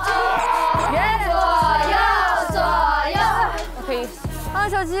左右。可以。放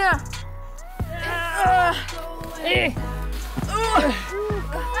手机。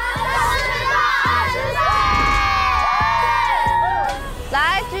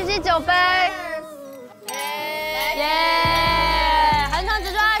来，举起酒杯。耶！横冲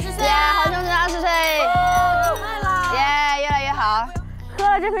直撞20岁。横冲直撞20岁。耶，越来越好。喝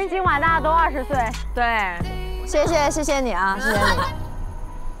了这瓶今晚大家都20岁。对，谢谢你啊，谢谢你。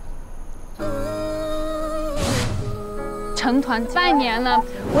成团半年了，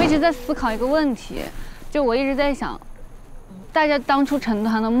我一直在思考一个问题，就我一直在想，大家当初成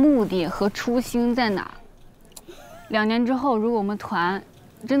团的目的和初心在哪？2年之后，如果我们团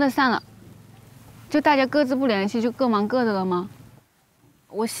真的散了，就大家各自不联系，就各忙各的了吗？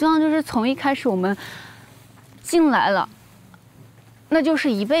我希望就是从一开始我们进来了，那就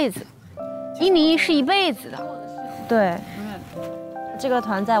是一辈子，101是一辈子的。对，这个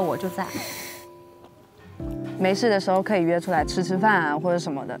团在我就在。没事的时候可以约出来吃饭啊，或者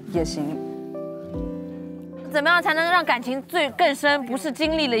什么的也行。怎么样才能让感情更深？不是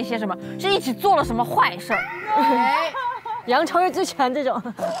经历了一些什么，是一起做了什么坏事儿。杨超越最喜欢这种，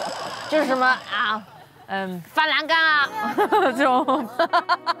就是什么啊，翻栏杆啊这种。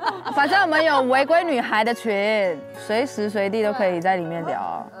反正我们有违规女孩的群，随时随地都可以在里面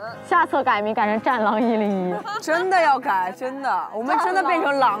聊。下册改名改成战狼101。真的要改，真的，我们真的变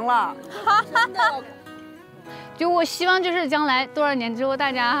成狼了。真的要改。就我希望就是将来多少年之后，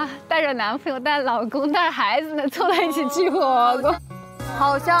大家带着男朋友、带着老公、带着孩子呢，凑在一起吃火锅，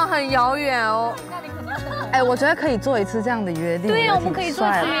好像很遥远哦。哎，我觉得可以做一次这样的约定。对呀，我们可以做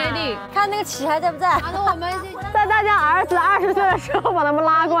一次约定。看那个旗还在不在？那我们在大家儿子20岁的时候把他们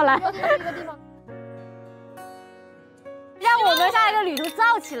拉过来，让我们下一个旅途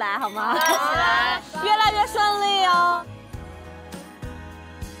造起来好吗？造起来，越来越顺利哦。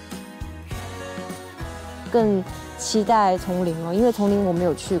更期待丛林了，因为丛林我没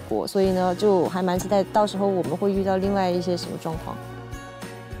有去过，所以呢，就还蛮期待到时候我们会遇到另外一些什么状况。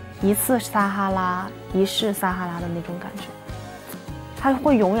一次撒哈拉，一世撒哈拉的那种感觉，它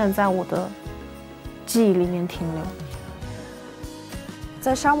会永远在我的记忆里面停留。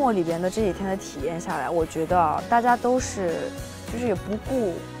在沙漠里边的这几天的体验下来，我觉得大家都是，就是也不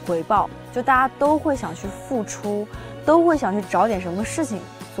顾回报，就大家都会想去付出，都会想去找点什么事情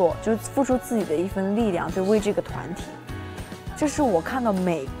做，就是付出自己的一份力量，就为这个团体。这是我看到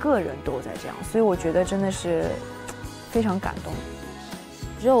每个人都在这样，所以我觉得真的是非常感动。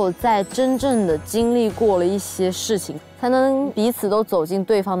只有在真正的经历过了一些事情，才能彼此都走进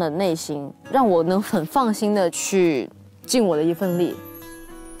对方的内心，让我能很放心的去尽我的一份力。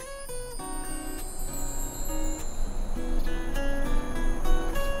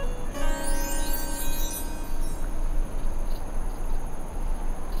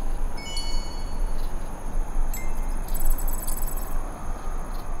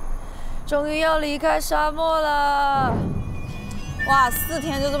终于要离开沙漠了，哇，4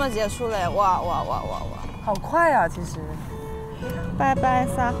天就这么结束了，哇，好快啊，其实。拜拜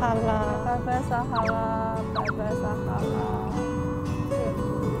撒哈拉，拜拜撒哈拉，拜拜撒哈拉。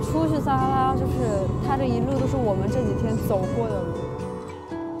出去撒哈拉就是它这一路都是我们这几天走过的路。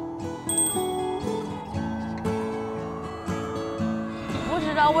不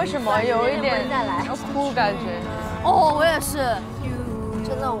知道为什么有一点要哭感觉。哦，我也是。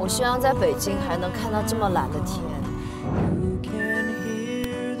真的，我希望在北京还能看到这么蓝的天。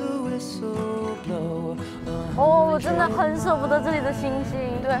哦，我真的很舍不得这里的星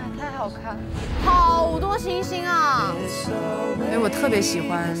星，对，太好看，好多星星啊！因为我特别喜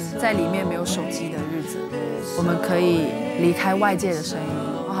欢在里面没有手机的日子，我们可以离开外界的声音，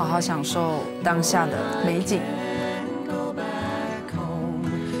好好享受当下的美景。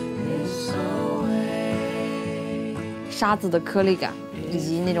沙子的颗粒感，以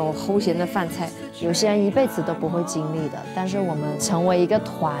及那种齁咸的饭菜，有些人一辈子都不会经历的，但是我们成为一个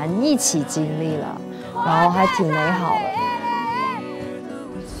团一起经历了，然后还挺美好的。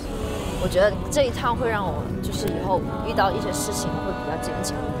我觉得这一趟会让我就是以后遇到一些事情会比较坚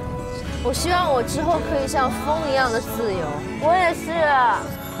强。我希望我之后可以像风一样的自由。我也是。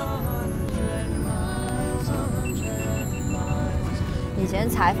以前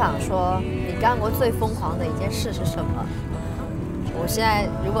采访说你干过最疯狂的一件事是什么？我现在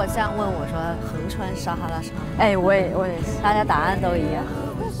如果这样问我说横穿撒哈拉山，哎，我也是，大家答案都一样。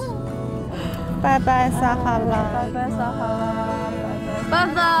拜拜撒哈拉，拜拜撒哈拉，拜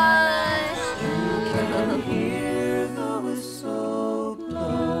拜。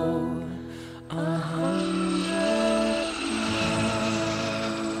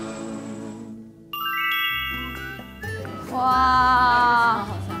哇！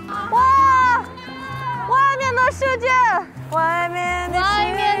哇！外面的世界，外面的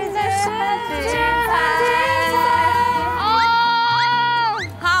世界，哦，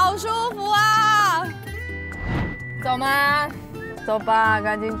好舒服啊！走吗？走吧，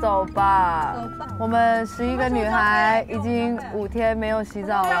赶紧走吧。我们11个女孩已经5天没有洗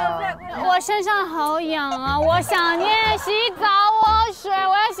澡了。我身上好痒啊，我想念洗澡，我有水，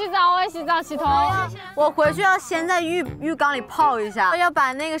我要洗澡，我要洗澡洗头。我回去要先在浴缸里泡一下，要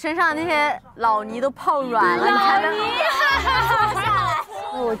把那个身上的那些老泥都泡软了，你才能下来。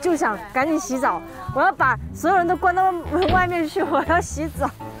我就想赶紧洗澡，我要把所有人都关到外面去，我要洗澡。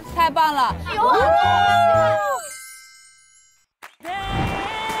太棒了！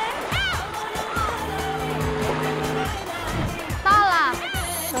到了，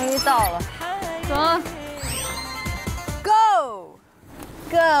终于到了，走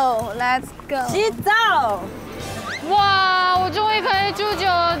 ，Go，Let's go， 洗澡。哇，我终于可以住酒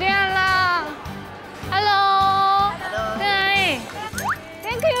店了。Hello， 在哪里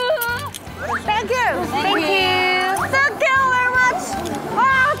 ？Thank you，Thank you，Thank you，Thank you very much。哇，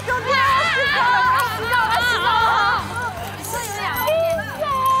酒店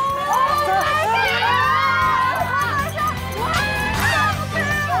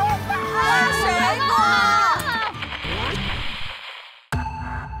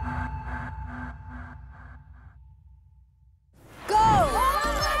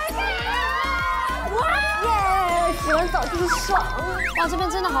洗洗完澡就是爽。哇，这边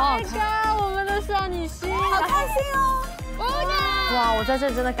真的好好看，我们的少女心，好开心哦！哇，我在这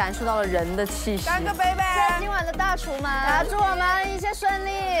里真的感受到了人的气息。干个杯呗！谢谢今晚的大厨们，祝我们一切顺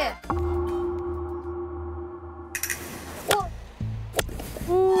利。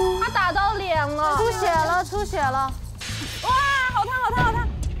他打到脸了，出血了，出血了。哇，好烫，好烫，好烫！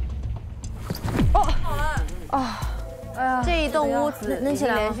哦，啊，哎呀，这一栋屋子已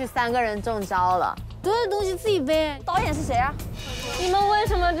经连续3个人中招了。所有东西自己背。导演是谁啊？你们为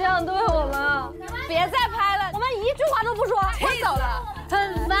什么这样对我们？别再拍了，我们一句话都不说，我走了。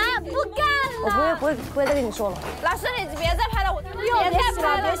很烦，不干了。我不会再跟你说了。老师，你别再拍了，我别再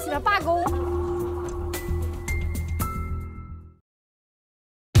拍了，别洗了，罢工。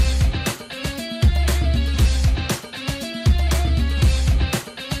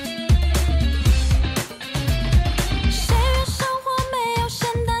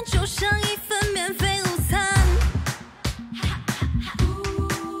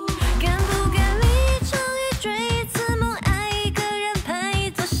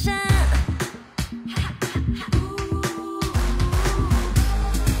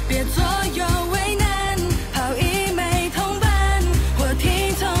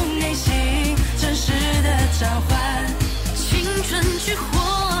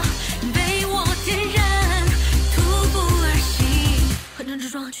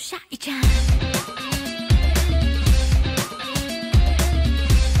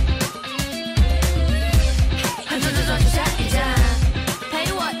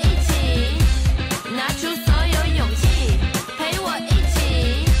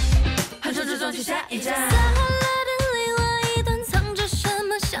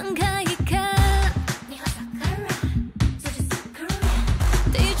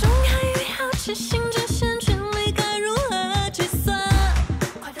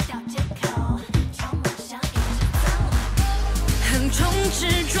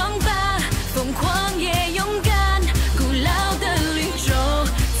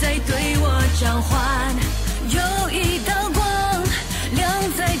召唤，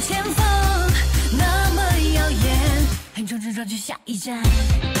撞去下一站。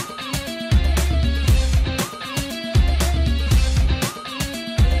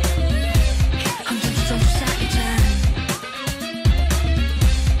横冲直撞去下一站。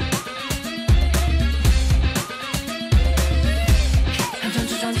横冲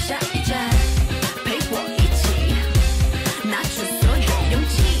直撞去下一站，陪我一起，拿出所有勇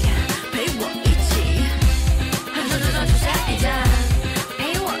气，陪我一起。横冲直撞去下一站，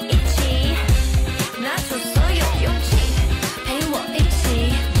陪我一起，拿出所有勇气，陪我一起。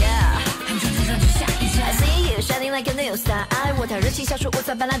横冲直撞去下一站。I see you shining like a new star， 爱我太热情，像是五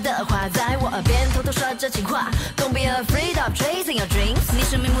彩斑斓的花，在我耳边偷偷说着情话。Don't be afraid of chasing your dreams。你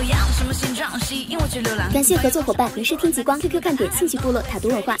生命模样，什么形状，吸引我去流浪。感谢合作伙伴：云视听极光、QQ 看点、兴趣部落、塔图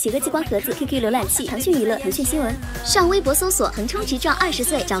文化、企鹅极光盒子、QQ 浏览器、腾讯娱乐、腾讯新闻。上微博搜索“横冲直撞20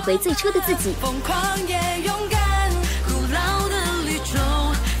岁”，找回最初的自己。疯狂也勇敢，古老的绿洲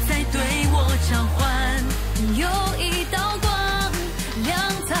在对我召唤，有一道光亮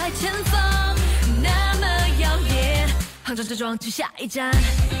在前方，那么耀眼。横冲直撞去下一站。